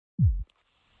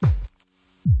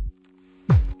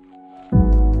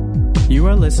You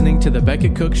are listening to The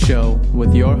Becket Cook Show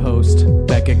with your host,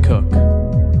 Becket Cook.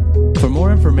 For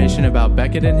more information about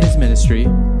Becket and his ministry,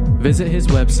 visit his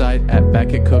website at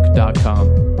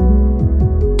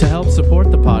becketcook.com. To help support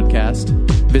the podcast,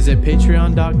 visit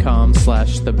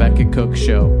patreon.com/The Becket Cook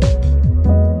Show.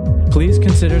 Please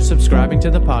consider subscribing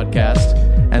to the podcast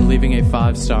and leaving a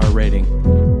 5-star rating.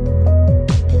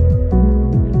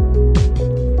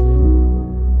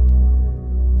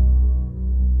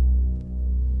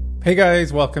 Hey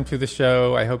guys, welcome to the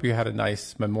show. I hope you had a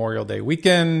nice Memorial Day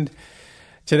weekend.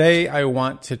 Today I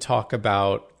want to talk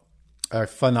about a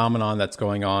phenomenon that's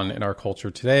going on in our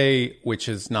culture today, which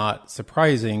is not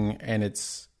surprising, and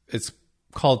it's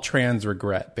called trans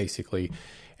regret, basically.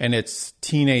 And it's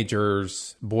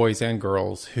teenagers, boys and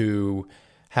girls, who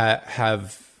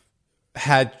have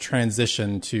had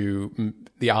transition to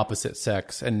the opposite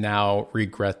sex and now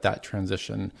regret that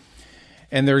transition.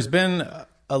 And there's been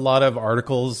a lot of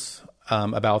articles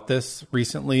about this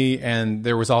recently, and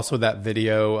there was also that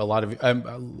video. A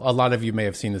lot of you may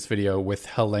have seen this video with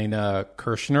Helena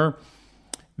Kirshner.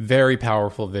 Very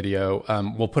powerful video.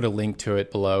 We'll put a link to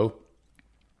it below.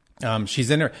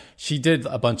 She did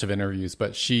a bunch of interviews,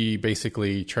 but she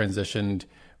basically transitioned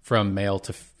from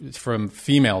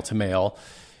female to male,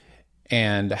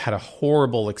 and had a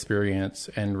horrible experience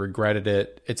and regretted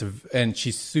it. And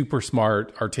she's super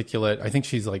smart, articulate. I think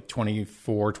she's like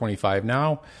 24, 25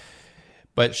 now,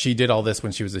 but she did all this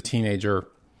when she was a teenager,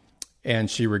 and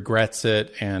she regrets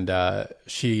it. And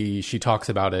she talks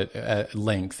about it at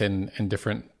length in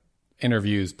different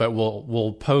interviews. But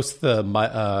we'll post the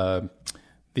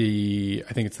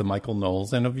I think it's the Michael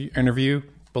Knowles interview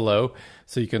below,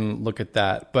 so you can look at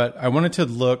that. But I wanted to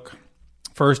look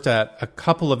first at a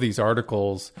couple of these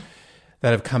articles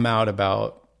that have come out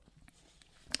about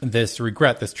this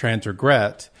trans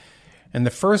regret. And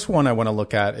the first one I want to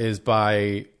look at is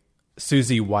by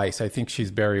Susie Weiss. I think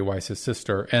she's Barry Weiss's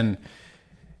sister. And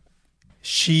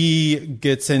she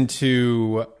gets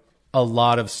into a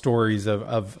lot of stories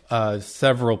of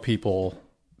several people,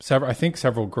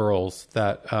 several girls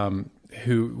that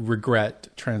who regret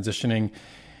transitioning.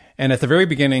 And at the very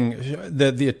beginning,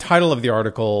 the title of the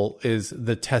article is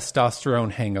 "The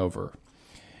Testosterone Hangover."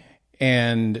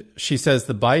 And she says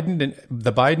the Biden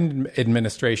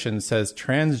administration says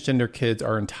transgender kids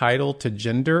are entitled to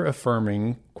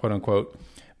gender-affirming, quote unquote,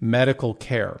 medical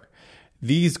care.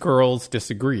 These girls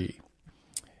disagree.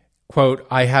 Quote,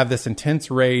 "I have this intense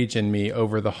rage in me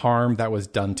over the harm that was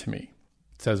done to me,"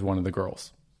 says one of the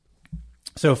girls.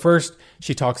 So first,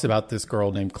 she talks about this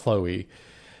girl named Chloe.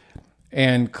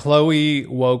 And Chloe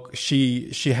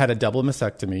she had a double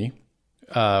mastectomy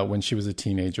when she was a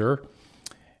teenager.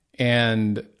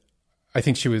 And I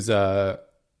think she was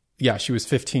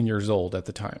 15 years old at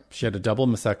the time. She had a double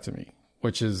mastectomy,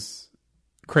 which is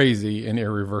crazy and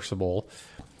irreversible.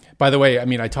 By the way, I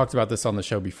mean, I talked about this on the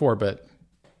show before, but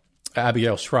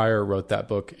Abigail Shrier wrote that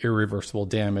book, Irreversible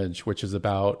Damage, which is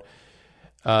about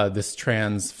this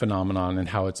trans phenomenon and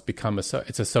how it's become it's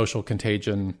a social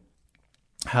contagion,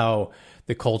 how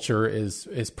the culture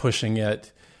is pushing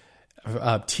it.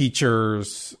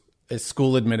 Teachers,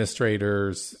 school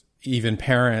administrators, even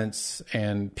parents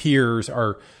and peers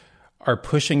are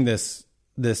pushing this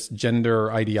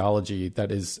gender ideology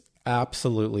that is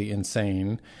absolutely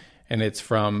insane, and it's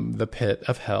from the pit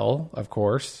of hell, of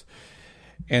course.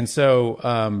 And so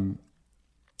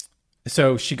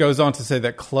she goes on to say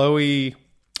that Chloe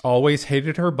always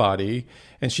hated her body,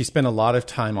 and she spent a lot of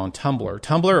time on Tumblr.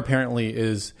 Tumblr apparently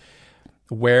is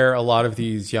where a lot of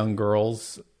these young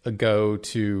girls go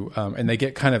to, and they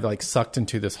get kind of like sucked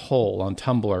into this hole on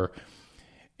Tumblr.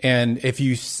 And if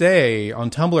you say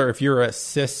on Tumblr, if you're a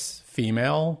cis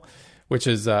female, which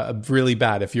is really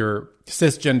bad, if you're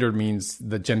cisgender means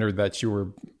the gender that you were,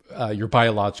 your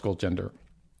biological gender.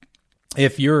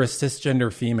 If you're a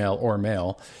cisgender female or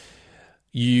male,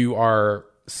 you are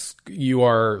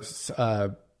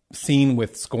seen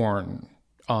with scorn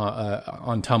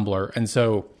on Tumblr. And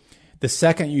so the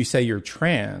second you say you're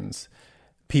trans,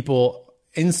 people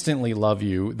instantly love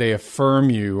you. They affirm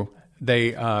you.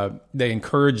 They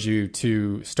encourage you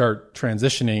to start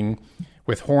transitioning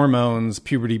with hormones,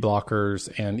 puberty blockers,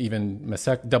 and even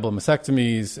double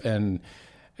mastectomies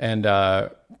and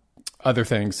other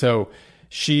things. So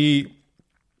she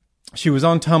was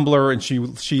on Tumblr, and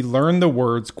she learned the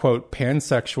words, quote,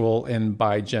 pansexual and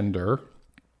bigender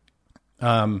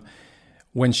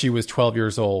when she was 12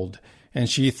 years old. And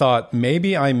she thought,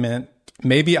 maybe I meant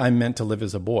to live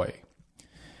as a boy.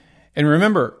 And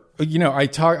remember, you know, I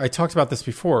talked about this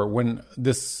before when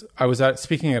I was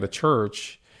speaking at a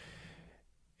church,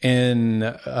 in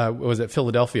was it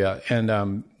Philadelphia,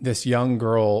 and this young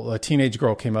girl, a teenage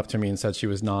girl, came up to me and said she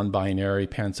was non-binary,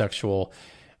 pansexual,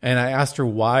 and I asked her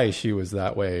why she was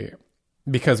that way,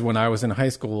 because when I was in high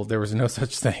school, there was no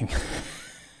such thing.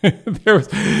 When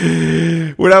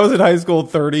I was in high school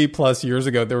 30 plus years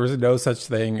ago, there was no such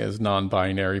thing as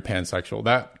non-binary, pansexual.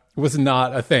 That was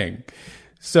not a thing.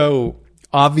 So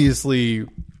obviously,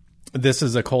 this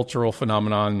is a cultural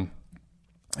phenomenon,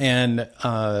 and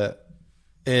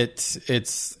it's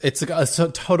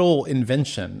a total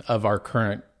invention of our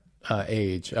current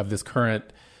age, of this current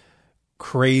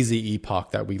crazy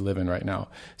epoch that we live in right now.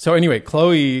 So anyway,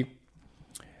 Chloe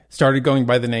started going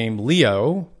by the name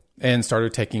Leo and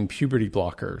started taking puberty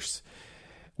blockers,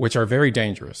 which are very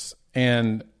dangerous.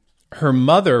 And her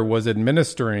mother was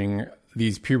administering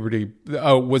these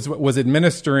was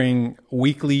administering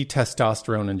weekly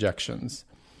testosterone injections.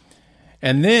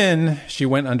 And then she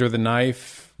went under the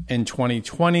knife in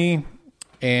 2020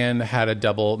 and had a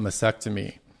double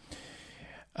mastectomy.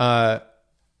 And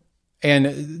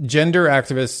gender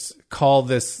activists call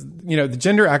this, the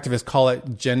gender activists call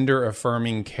it gender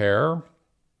affirming care,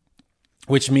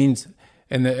 which means,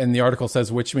 and the article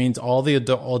says, which means all the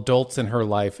adults in her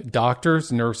life,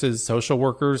 doctors, nurses, social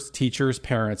workers, teachers,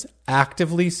 parents,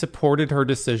 actively supported her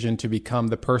decision to become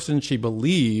the person she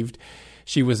believed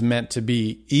she was meant to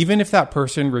be, even if that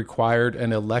person required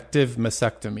an elective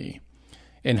mastectomy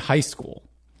in high school,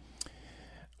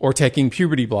 or taking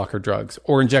puberty blocker drugs,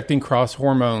 or injecting cross-sex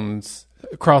hormones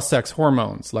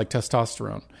like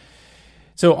testosterone.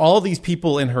 So all these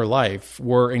people in her life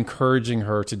were encouraging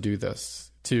her to do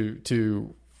this, to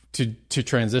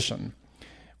transition,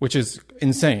 which is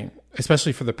insane,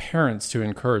 especially for the parents to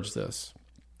encourage this.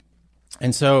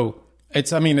 And so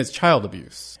it's child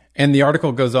abuse. And the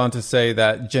article goes on to say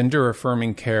that gender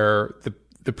affirming care,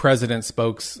 the president's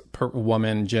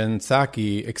spokeswoman, Jen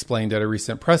Psaki, explained at a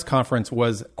recent press conference,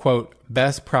 was, quote,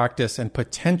 best practice and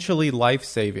potentially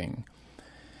life-saving.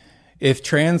 If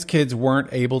trans kids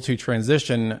weren't able to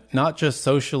transition, not just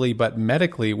socially, but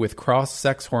medically with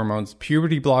cross-sex hormones,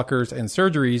 puberty blockers, and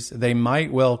surgeries, they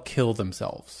might well kill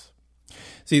themselves.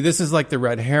 See, this is like the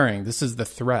red herring. This is the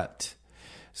threat.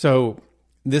 So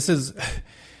this is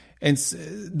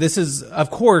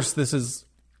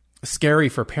scary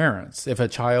for parents. If a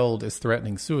child is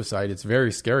threatening suicide, it's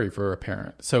very scary for a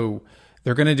parent. So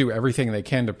they're going to do everything they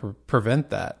can to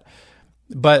prevent that.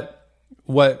 But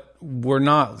what we're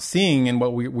not seeing, and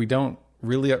what we don't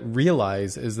really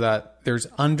realize, is that there's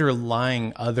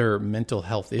underlying other mental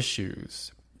health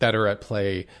issues that are at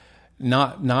play.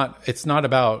 It's not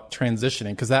about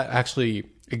transitioning, because that actually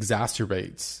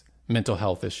exacerbates mental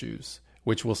health issues,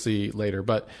 which we'll see later.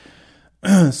 But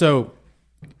so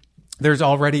there's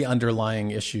already underlying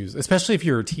issues, especially if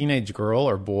you're a teenage girl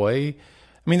or boy.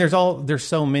 I mean, there's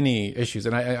so many issues.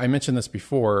 And I mentioned this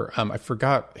before. I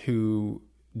forgot who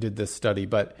did this study,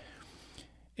 but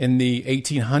in the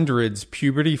 1800s,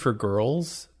 puberty for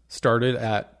girls started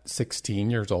at 16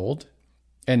 years old.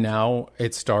 And now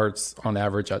it starts on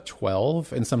average at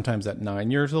 12 and sometimes at 9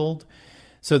 years old.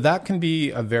 So that can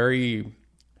be a very,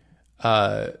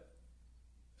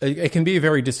 it can be a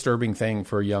very disturbing thing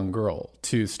for a young girl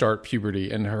to start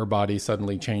puberty and her body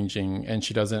suddenly changing, and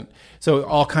she doesn't. So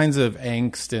all kinds of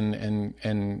angst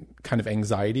and kind of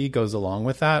anxiety goes along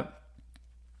with that.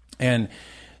 And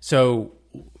so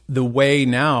the way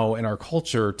now in our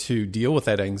culture to deal with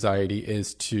that anxiety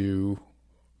is to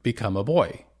become a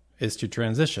boy, is to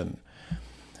transition,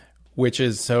 which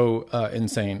is so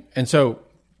insane. And so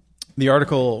the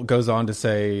article goes on to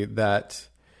say that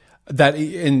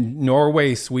in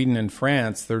Norway, Sweden, and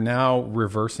France, they're now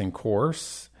reversing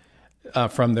course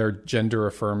from their gender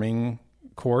affirming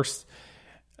course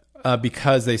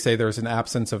because they say there's an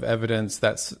absence of evidence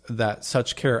that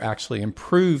such care actually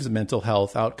improves mental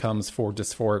health outcomes for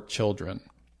dysphoric children.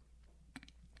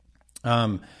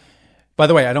 By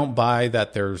the way, I don't buy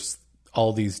that there's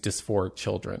all these dysphoric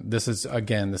children. This is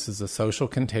a social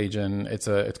contagion. It's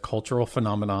a cultural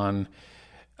phenomenon.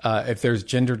 If there's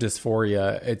gender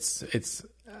dysphoria, it's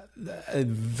a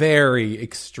very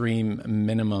extreme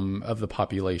minimum of the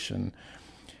population.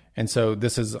 And so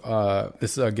this is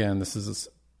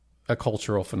a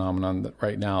cultural phenomenon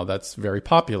right now that's very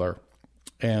popular.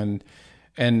 And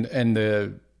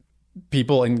the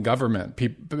people in government,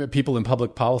 people in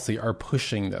public policy are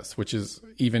pushing this, which is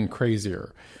even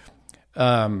crazier.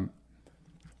 And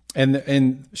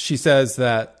she says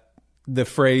that the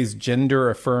phrase gender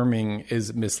affirming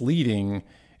is misleading.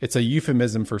 It's a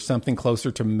euphemism for something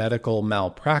closer to medical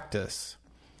malpractice.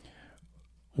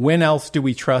 When else do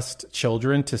we trust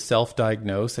children to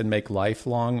self-diagnose and make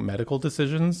lifelong medical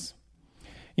decisions?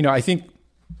 I think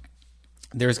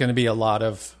there's going to be a lot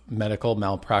of medical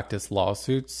malpractice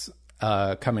lawsuits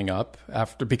coming up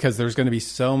because there's going to be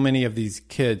so many of these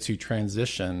kids who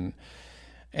transition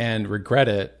and regret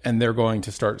it, and they're going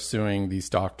to start suing these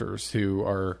doctors who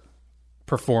are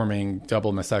performing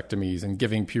double mastectomies and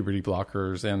giving puberty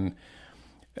blockers and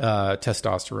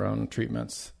testosterone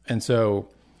treatments. And so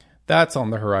that's on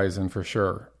the horizon for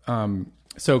sure.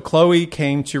 So Chloe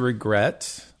came to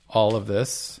regret all of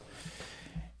this.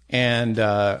 And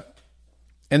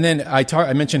then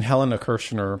I mentioned Helena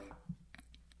Kirshner.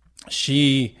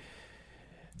 She,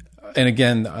 and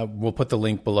again, we'll put the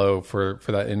link below for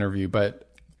that interview, but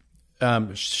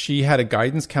she had a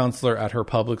guidance counselor at her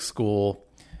public school,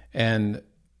 and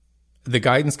the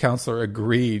guidance counselor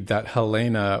agreed that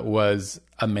Helena was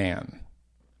a man,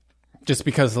 just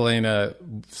because Helena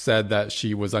said that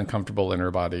she was uncomfortable in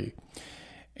her body.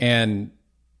 And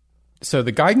so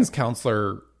the guidance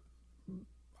counselor,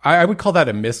 I would call that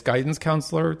a misguidance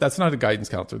counselor. That's not a guidance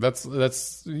counselor.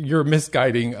 That's you're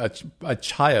misguiding a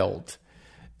child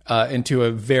into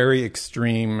a very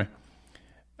extreme,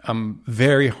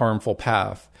 very harmful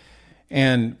path.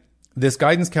 And this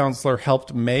guidance counselor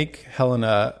helped make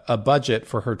Helena a budget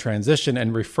for her transition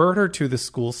and referred her to the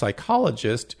school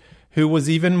psychologist, who was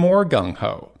even more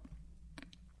gung-ho.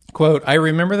 Quote, I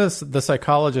remember the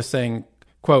psychologist saying,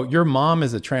 quote, your mom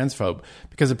is a transphobe,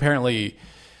 because apparently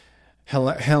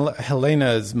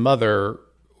Helena's mother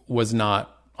was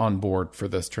not on board for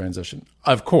this transition.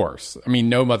 Of course. I mean,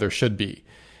 no mother should be.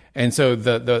 And so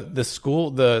the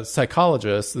school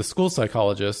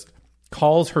psychologist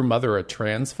calls her mother a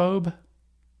transphobe.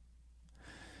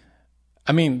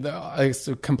 I mean, it's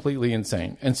completely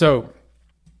insane. And so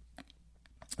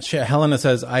Helena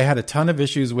says, I had a ton of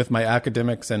issues with my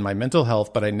academics and my mental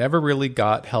health, but I never really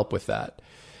got help with that.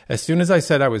 As soon as I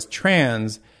said I was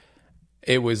trans,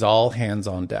 it was all hands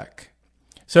on deck.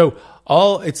 So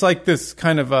it's like this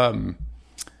kind of,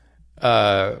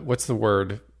 what's the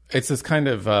word? It's this kind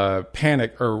of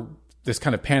panic, or this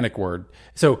kind of panic word.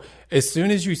 So as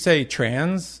soon as you say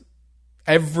trans,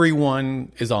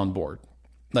 everyone is on board.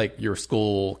 Like your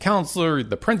school counselor,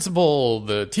 the principal,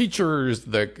 the teachers,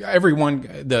 everyone,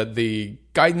 the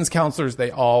guidance counselors,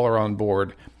 they all are on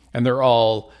board, and they're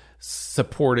all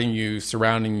supporting you,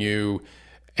 surrounding you,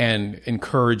 and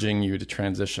encouraging you to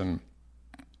transition.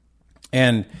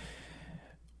 And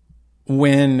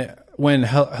when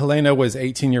Helena was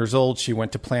 18 years old, she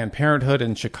went to Planned Parenthood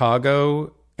in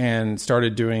Chicago and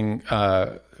started doing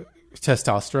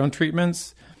testosterone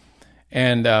treatments.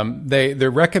 And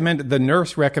the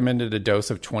nurse recommended a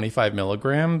dose of 25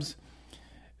 milligrams,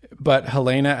 but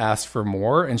Helena asked for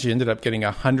more, and she ended up getting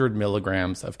 100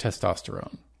 milligrams of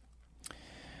testosterone.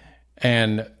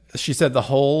 And she said the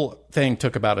whole thing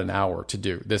took about an hour to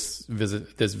do, this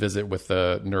visit with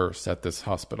the nurse at this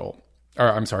hospital,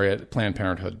 at Planned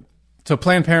Parenthood. So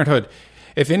Planned Parenthood,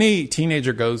 if any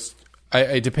teenager goes,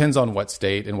 it depends on what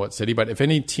state and what city, but if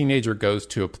any teenager goes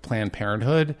to a Planned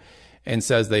Parenthood and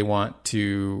says they want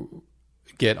to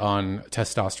get on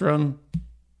testosterone,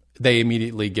 they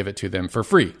immediately give it to them for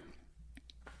free.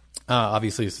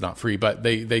 Obviously, it's not free, but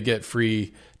they get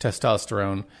free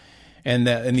testosterone.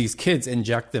 And these kids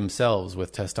inject themselves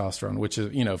with testosterone, which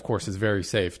is, of course, is very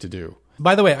safe to do.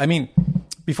 By the way, I mean,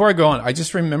 before I go on, I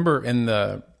just remember in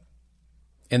the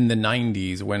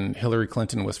 90s when Hillary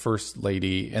Clinton was first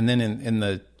lady, and then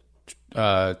in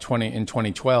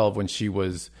 2012 when she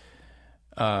was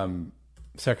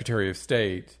Secretary of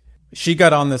State, she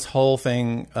got on this whole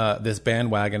thing, this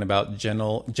bandwagon about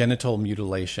genital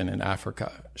mutilation in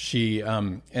Africa. She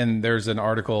and there's an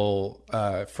article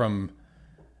from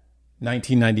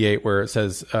 1998 where it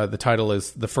says the title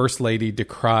is "The First Lady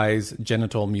Decries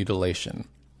Genital Mutilation,"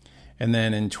 and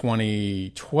then in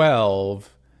 2012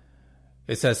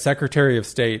 it says Secretary of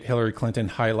State Hillary Clinton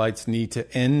highlights need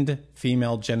to end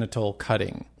female genital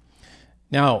cutting.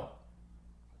 Now,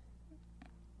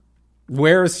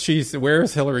 where is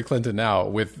Hillary Clinton now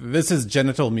with this? Is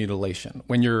genital mutilation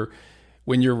when you're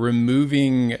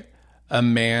removing a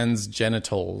man's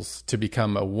genitals to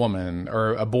become a woman,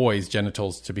 or a boy's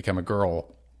genitals to become a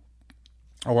girl,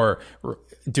 or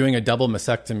doing a double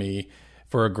mastectomy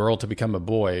for a girl to become a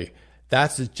boy.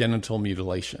 That's genital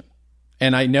mutilation.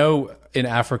 And I know in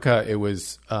Africa it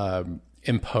was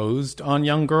imposed on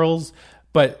young girls,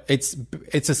 but it's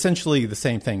essentially the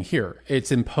same thing here.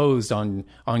 It's imposed on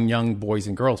young boys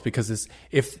and girls, because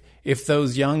if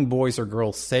those young boys or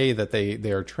girls say that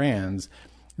they are trans,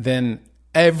 then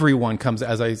everyone comes,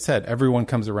 as I said, everyone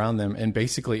comes around them and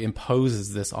basically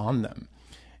imposes this on them,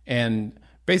 and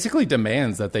basically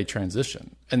demands that they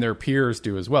transition, and their peers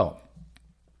do as well.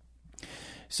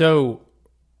 So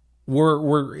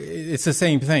it's the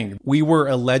same thing. We were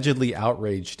allegedly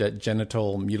outraged at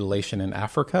genital mutilation in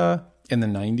Africa in the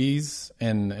 90s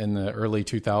and in the early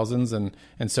 2000s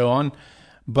and so on.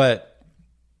 But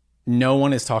no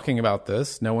one is talking about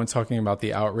this. No one's talking about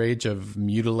the outrage of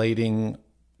mutilating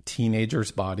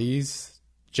teenagers' bodies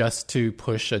just to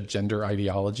push a gender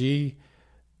ideology.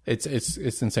 It's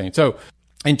insane. So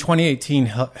in 2018,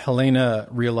 Helena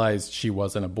realized she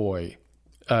wasn't a boy.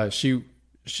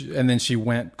 And then she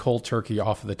went cold turkey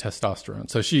off of the testosterone.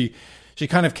 So she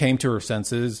kind of came to her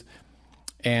senses,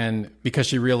 and because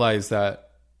she realized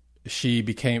that she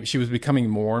was becoming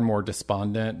more and more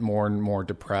despondent, more and more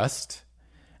depressed.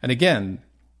 And again,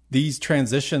 these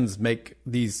transitions make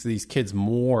these kids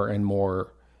more and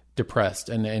more depressed,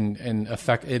 and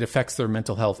it affects their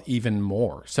mental health even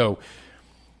more. So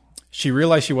she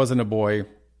realized she wasn't a boy.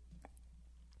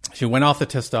 She went off the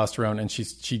testosterone and she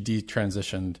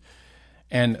detransitioned.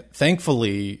 And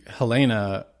thankfully,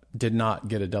 Helena did not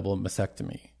get a double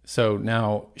mastectomy. So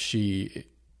now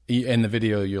in the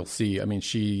video you'll see, I mean,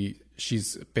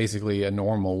 she's basically a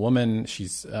normal woman.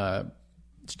 She's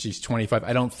 25.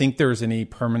 I don't think there's any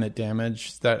permanent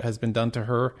damage that has been done to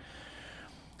her.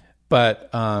 But,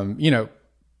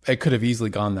 it could have easily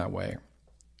gone that way.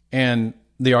 And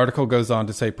the article goes on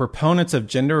to say, proponents of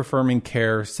gender-affirming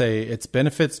care say its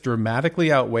benefits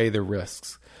dramatically outweigh the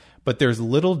risks, but there's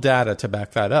little data to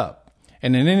back that up.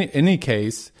 And in any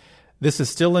case, this is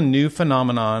still a new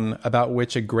phenomenon about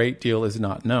which a great deal is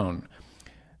not known.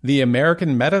 The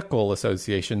American Medical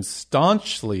Association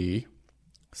staunchly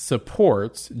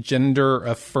supports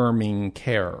gender-affirming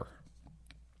care.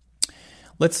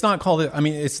 Let's not call it,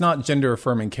 it's not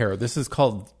gender-affirming care. This is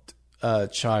called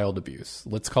child abuse.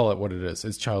 Let's call it what it is.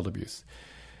 It's child abuse.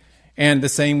 And the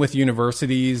same with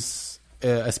universities,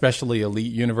 especially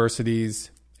elite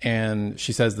universities. And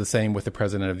she says the same with the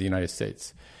president of the United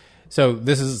States. So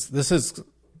this is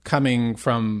coming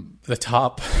from the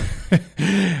top,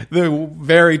 the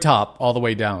very top, all the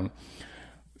way down.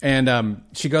 And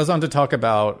she goes on to talk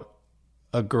about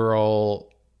a girl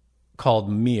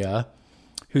called Mia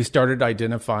who started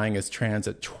identifying as trans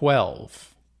at 12.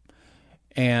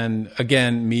 And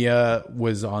again, Mia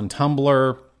was on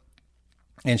Tumblr,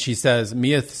 and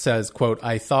Mia says, quote,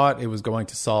 "I thought it was going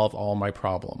to solve all my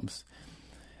problems."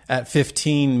 At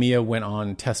 15, Mia went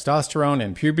on testosterone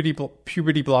and puberty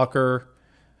blockers.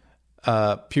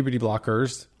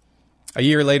 A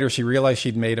year later, she realized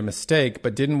she'd made a mistake,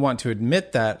 but didn't want to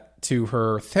admit that to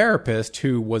her therapist,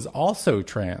 who was also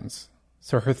trans.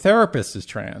 So her therapist is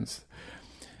trans.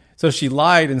 So she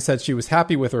lied and said she was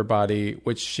happy with her body,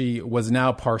 which she was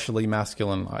now partially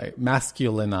masculinized.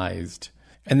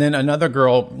 And then another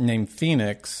girl named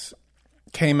Phoenix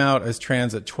came out as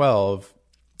trans at 12,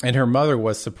 and her mother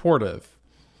was supportive.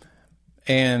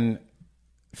 And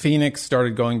Phoenix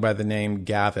started going by the name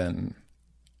Gavin.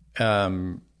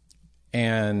 And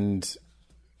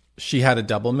she had a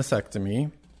double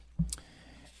mastectomy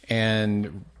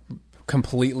and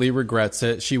completely regrets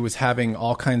it. She was having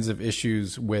all kinds of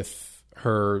issues with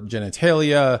her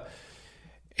genitalia,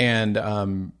 and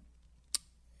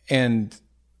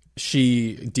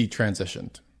she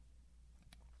detransitioned.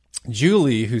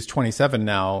 Julie, who's 27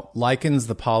 now, likens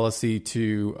the policy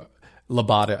to a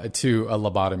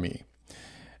lobotomy.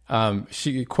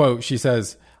 She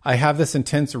says, "I have this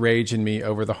intense rage in me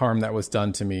over the harm that was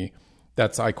done to me."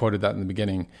 I quoted that in the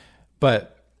beginning.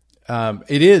 But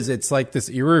it's like this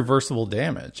irreversible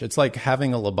damage. It's like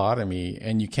having a lobotomy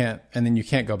and then you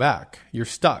can't go back. You're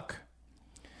stuck.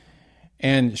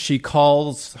 And she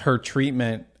calls her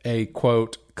treatment a,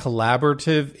 quote,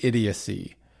 collaborative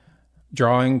idiocy,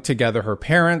 drawing together her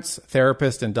parents,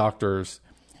 therapists, and doctors.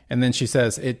 And then she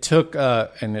says it took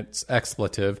and it's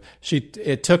expletive.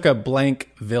 It took a blank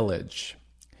village.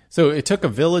 So it took a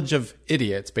village of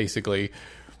idiots, basically.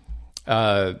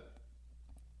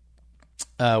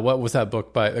 What was that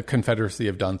book by the Confederacy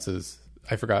of Dunces?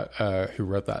 I forgot who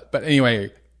wrote that. But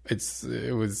anyway,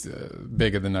 it was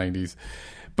big in the 90s.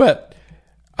 But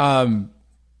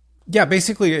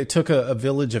basically it took a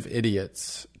village of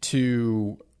idiots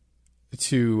to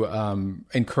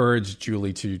encourage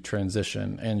Julie to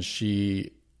transition, and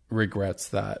she regrets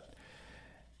that.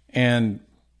 And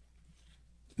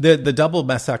the double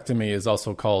mastectomy is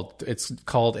also called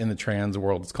in the trans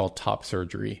world, it's called top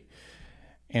surgery.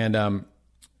 And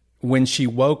when she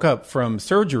woke up from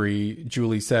surgery,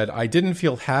 Julie said, "I didn't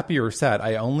feel happy or sad.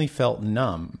 I only felt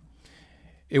numb.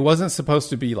 It wasn't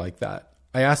supposed to be like that.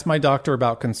 I asked my doctor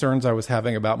about concerns I was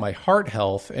having about my heart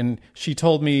health, and she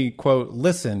told me, quote,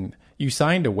 'Listen, you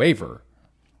signed a waiver,'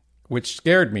 which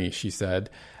scared me," she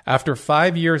said. After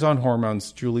 5 years on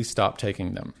hormones, Julie stopped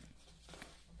taking them.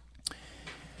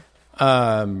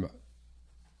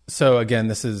 So again,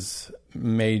 this is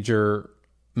major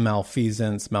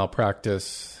malfeasance,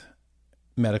 malpractice,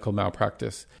 medical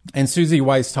malpractice. And Susie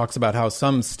Weiss talks about how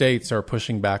some states are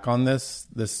pushing back on this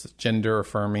gender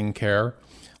affirming care,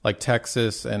 like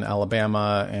Texas and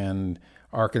Alabama and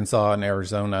Arkansas and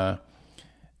Arizona.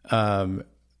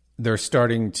 They're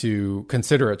starting to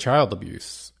consider it child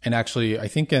abuse. And actually, I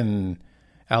think in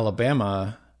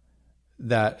Alabama,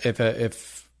 that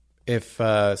if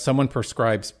someone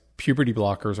prescribes puberty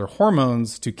blockers or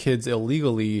hormones to kids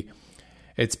illegally,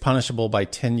 it's punishable by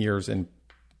 10 years in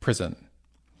prison,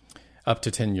 up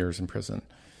to 10 years in prison.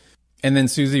 And then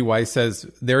Susie Weiss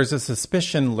says, there's a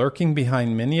suspicion lurking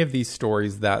behind many of these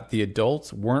stories that the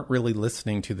adults weren't really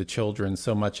listening to the children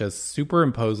so much as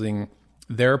superimposing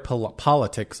their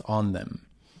politics on them.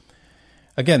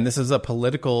 Again, this is a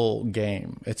political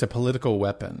game. It's a political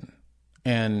weapon.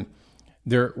 And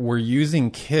we're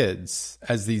using kids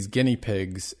as these guinea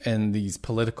pigs in these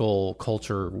political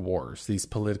culture wars, these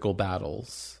political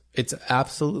battles. It's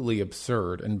absolutely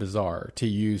absurd and bizarre to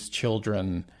use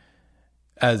children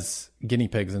as guinea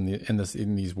pigs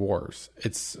in these wars.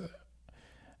 It's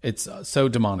so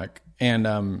demonic.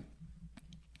 And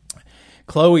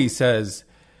Chloe says,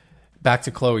 back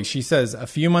to Chloe, she says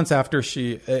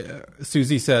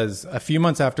Susie says a few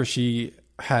months after she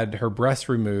had her breast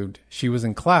removed, she was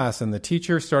in class and the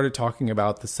teacher started talking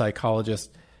about the psychologist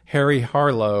Harry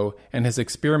Harlow and his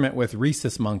experiment with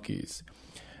rhesus monkeys.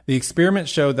 The experiment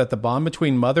showed that the bond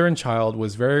between mother and child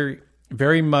was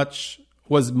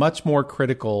much more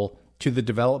critical to the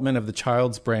development of the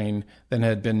child's brain than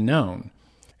had been known.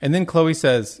 And then Chloe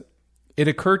says, it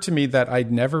occurred to me that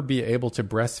I'd never be able to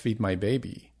breastfeed my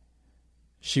baby.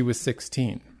 She was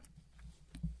 16.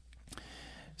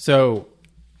 So,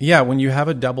 yeah, when you have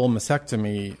a double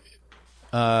mastectomy,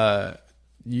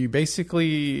 you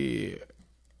basically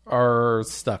are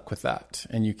stuck with that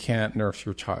and you can't nurse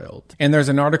your child. And there's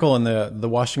an article in the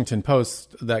Washington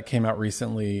Post that came out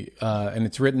recently, and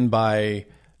it's written by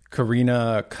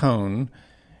Karina Cohn.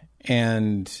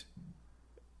 And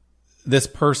this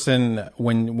person,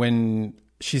 when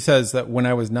she says that when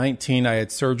I was 19, I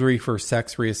had surgery for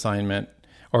sex reassignment,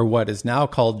 or what is now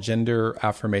called gender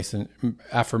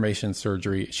affirmation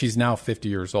surgery. She's now 50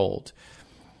 years old.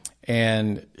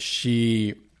 And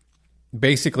she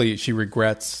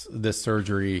regrets this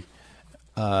surgery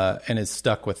and is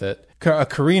stuck with it.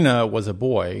 Karina was a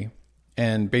boy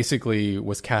and basically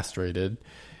was castrated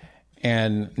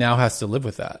and now has to live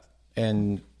with that.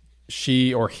 And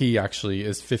she, or he actually,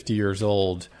 is 50 years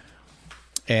old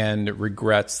and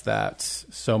regrets that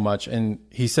so much. And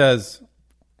he says,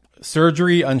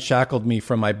 surgery unshackled me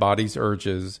from my body's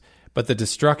urges, but the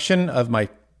destruction of my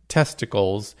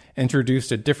testicles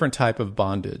introduced a different type of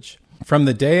bondage. From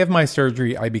the day of my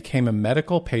surgery, I became a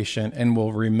medical patient and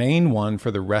will remain one for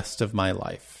the rest of my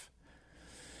life.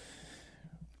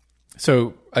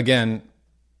 So again,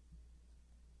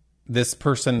 this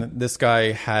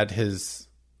guy had his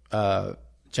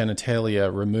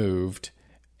genitalia removed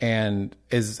and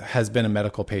has been a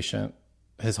medical patient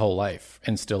his whole life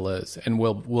and still is and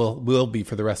will be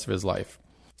for the rest of his life.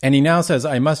 And he now says,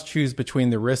 I must choose between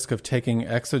the risk of taking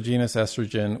exogenous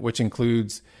estrogen, which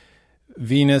includes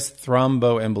venous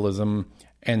thromboembolism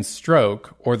and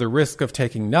stroke, or the risk of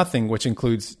taking nothing, which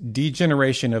includes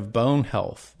degeneration of bone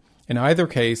health. In either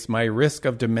case, my risk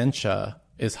of dementia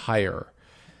is higher,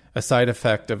 a side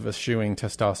effect of eschewing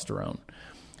testosterone.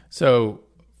 So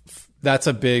that's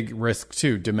a big risk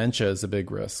too. Dementia is a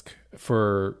big risk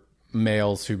for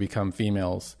males who become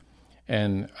females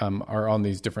and are on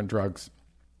these different drugs.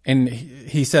 And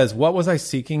he says, what was I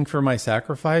seeking for my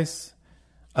sacrifice?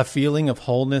 A feeling of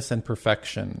wholeness and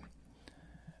perfection.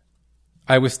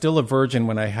 I was still a virgin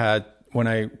when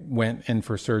I went in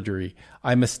for surgery.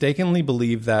 I mistakenly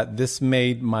believed that this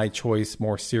made my choice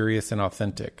more serious and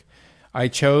authentic. I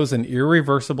chose an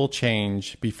irreversible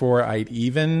change before I'd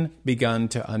even begun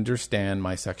to understand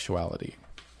my sexuality.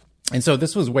 And so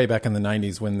this was way back in the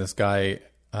 90s when this guy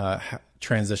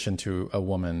transitioned to a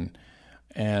woman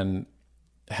and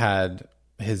had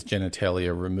his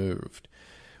genitalia removed.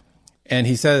 And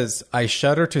he says, I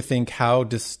shudder to think how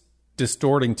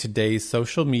distorting today's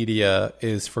social media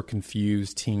is for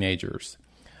confused teenagers.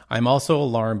 I'm also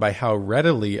alarmed by how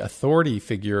readily authority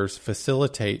figures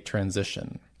facilitate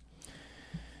transition.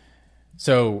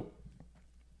 So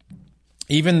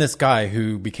even this guy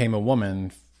who became a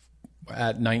woman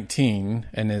at 19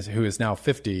 and who is now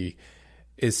 50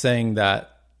 is saying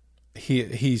that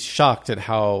he's shocked at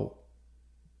how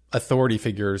authority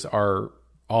figures are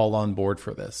all on board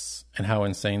for this and how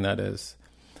insane that is.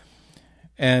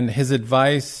 And his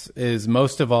advice is,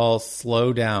 most of all,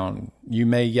 slow down. You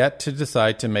may yet to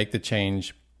decide to make the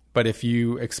change, but if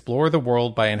you explore the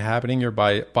world by inhabiting your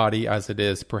body as it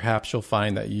is, perhaps you'll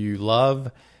find that you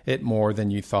love it more than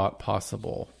you thought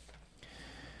possible.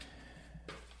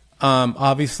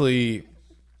 Obviously,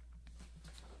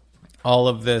 all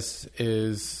of this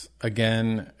is,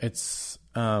 again, it's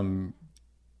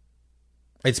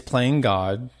playing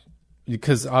God,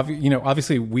 because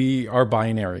obviously we are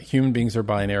binary. Human beings are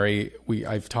binary.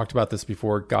 I've talked about this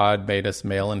before. God made us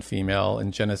male and female.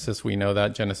 In Genesis, we know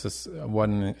that, Genesis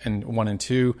 1 and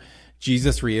 2.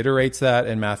 Jesus reiterates that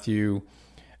in Matthew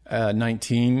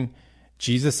 19.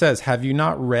 Jesus says, "Have you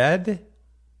not read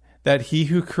that he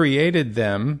who created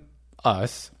them,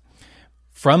 us,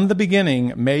 from the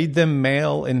beginning made them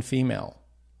male and female?"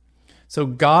 So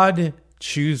God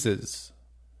chooses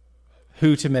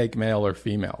who to make male or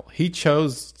female. He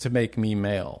chose to make me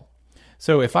male.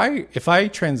 So if I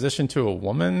transition to a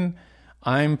woman,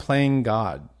 I'm playing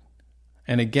God.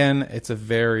 And again, it's a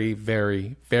very,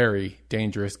 very, very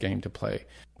dangerous game to play.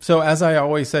 So as I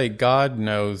always say, God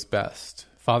knows best.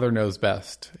 Father knows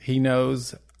best. He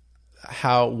knows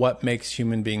what makes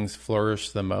human beings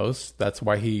flourish the most. That's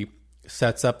why he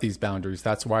sets up these boundaries.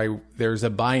 That's why there's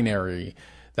a binary.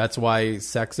 That's why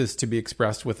sex is to be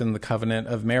expressed within the covenant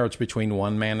of marriage between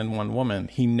one man and one woman.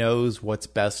 He knows what's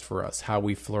best for us, how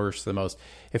we flourish the most.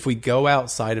 If we go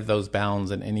outside of those bounds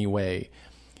in any way,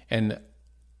 and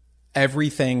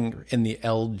everything in the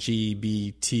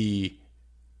LGBT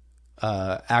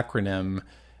acronym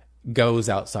goes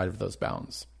outside of those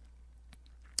bounds.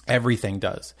 Everything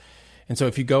does. And so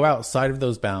if you go outside of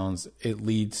those bounds, it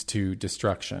leads to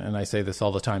destruction. And I say this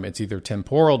all the time. It's either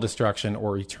temporal destruction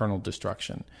or eternal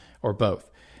destruction, or both.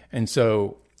 And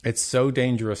so it's so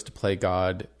dangerous to play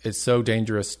God. It's so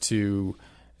dangerous to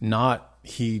not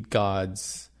heed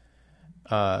God's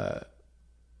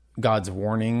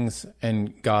warnings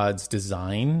and God's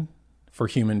design for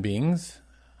human beings,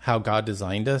 how God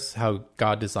designed us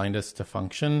to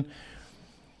function.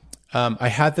 I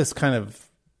had this kind of,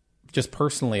 just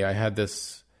personally, I had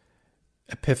this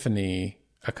epiphany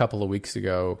a couple of weeks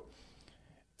ago.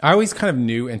 I always kind of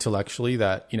knew intellectually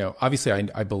that, obviously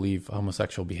I believe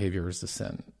homosexual behavior is a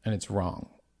sin and it's wrong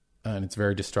and it's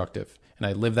very destructive. And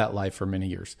I lived that life for many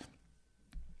years.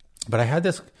 But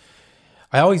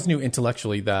I always knew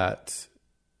intellectually that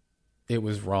it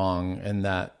was wrong, and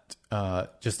that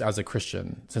just as a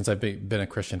Christian, since I've been a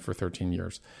Christian for 13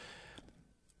 years.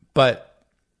 But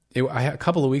a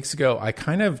couple of weeks ago, I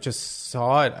kind of just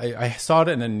saw it. I saw it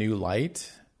in a new light,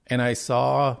 and I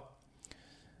saw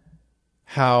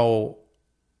how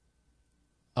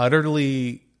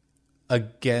utterly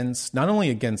not only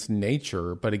against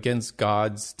nature, but against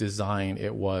God's design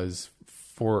it was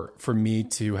for me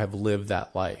to have lived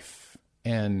that life.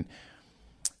 And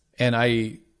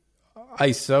I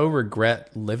so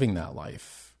regret living that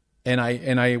life. And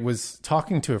I was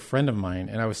talking to a friend of mine,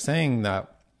 and I was saying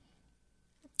that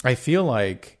I feel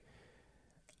like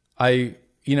I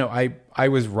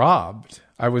was robbed.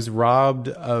 I was robbed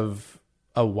of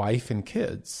a wife and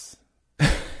kids.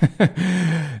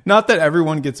 Not that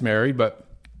everyone gets married, but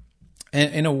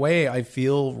in a way, I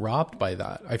feel robbed by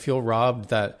that. I feel robbed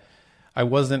that I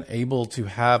wasn't able to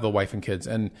have a wife and kids,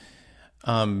 and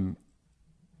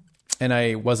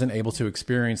I wasn't able to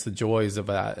experience the joys of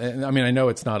that. And I mean, I know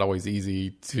it's not always easy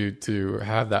to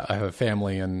have that. I have a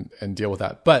family and deal with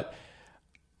that, but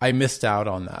I missed out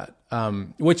on that,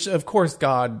 which of course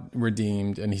God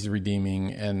redeemed, and he's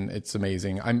redeeming, and it's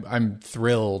amazing. I'm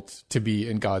thrilled to be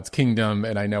in God's kingdom,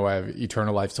 and I know I have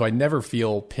eternal life. So I never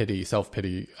feel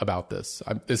self-pity about this.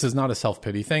 This is not a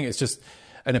self-pity thing. It's just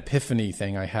an epiphany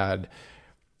thing I had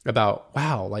about,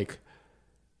 wow, like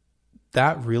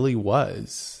that really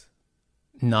was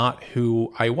not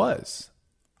who I was.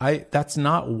 That's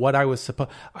not what I was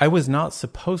I was not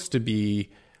supposed to be,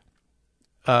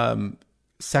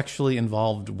 sexually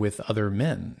involved with other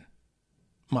men.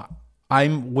 I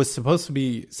was supposed to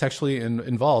be sexually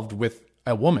involved with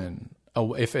a woman,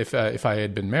 if I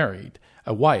had been married,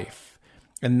 a wife,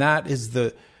 and that is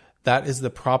the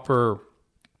proper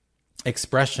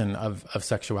expression of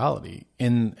sexuality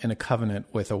in a covenant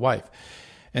with a wife.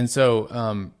 And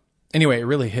so anyway, it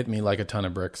really hit me like a ton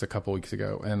of bricks a couple weeks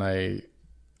ago, and I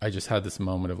just had this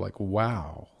moment of like,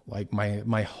 wow, like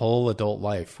my whole adult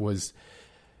life was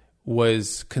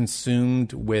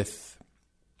consumed with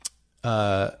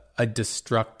a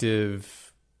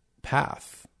destructive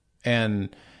path.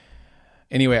 And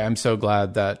anyway, I'm so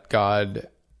glad that God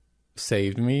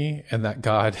saved me, and that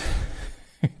God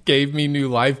gave me new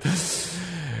life,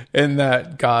 and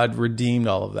that God redeemed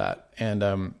all of that.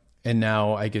 And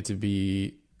now I get to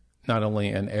be not only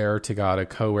an heir to God, a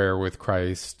co-heir with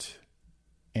Christ,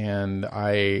 and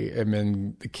I am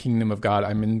in the kingdom of God.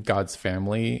 I'm in God's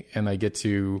family, and I get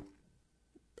to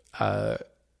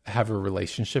have a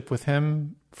relationship with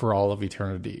him for all of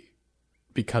eternity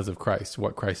because of Christ,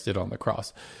 what Christ did on the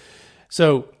cross.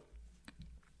 So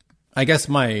I guess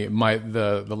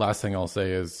the last thing I'll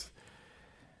say is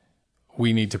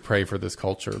we need to pray for this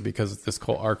culture, because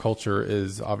our culture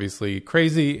is obviously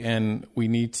crazy, and we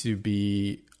need to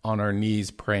be on our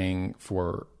knees praying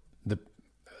for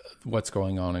what's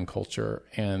going on in culture.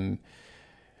 And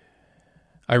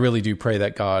I really do pray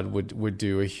that God would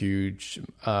do a huge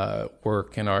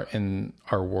work in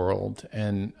our world,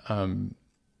 and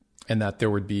that there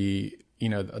would be,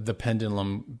 the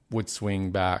pendulum would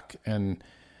swing back, and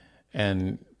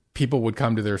people would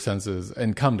come to their senses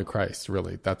and come to Christ.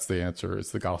 Really, that's the answer,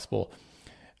 is the gospel.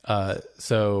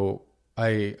 So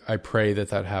I pray that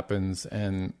happens,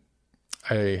 and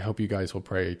I hope you guys will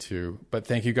pray too. But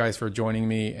thank you guys for joining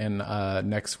me. And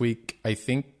next week, I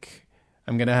think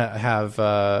I'm going to have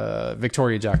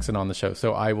Victoria Jackson on the show.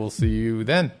 So I will see you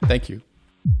then. Thank you.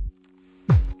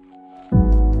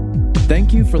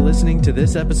 Thank you for listening to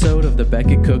this episode of The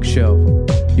Becket Cook Show.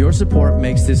 Your support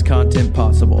makes this content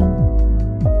possible.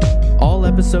 All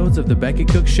episodes of The Becket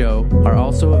Cook Show are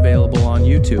also available on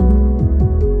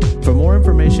YouTube. For more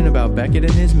information about Becket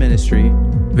and his ministry,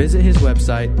 visit his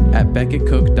website at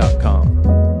becketcook.com.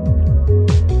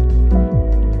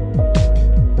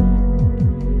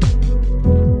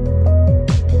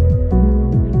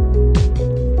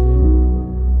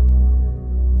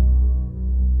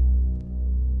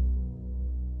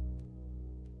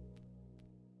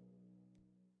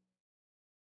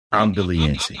 I'm Billy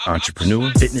Yancey,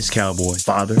 entrepreneur, fitness cowboy,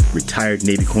 father, retired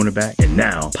Navy cornerback, and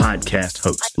now podcast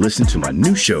host. Listen to my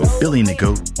new show, Billy and the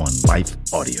Goat, on Life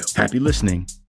Audio. Happy listening.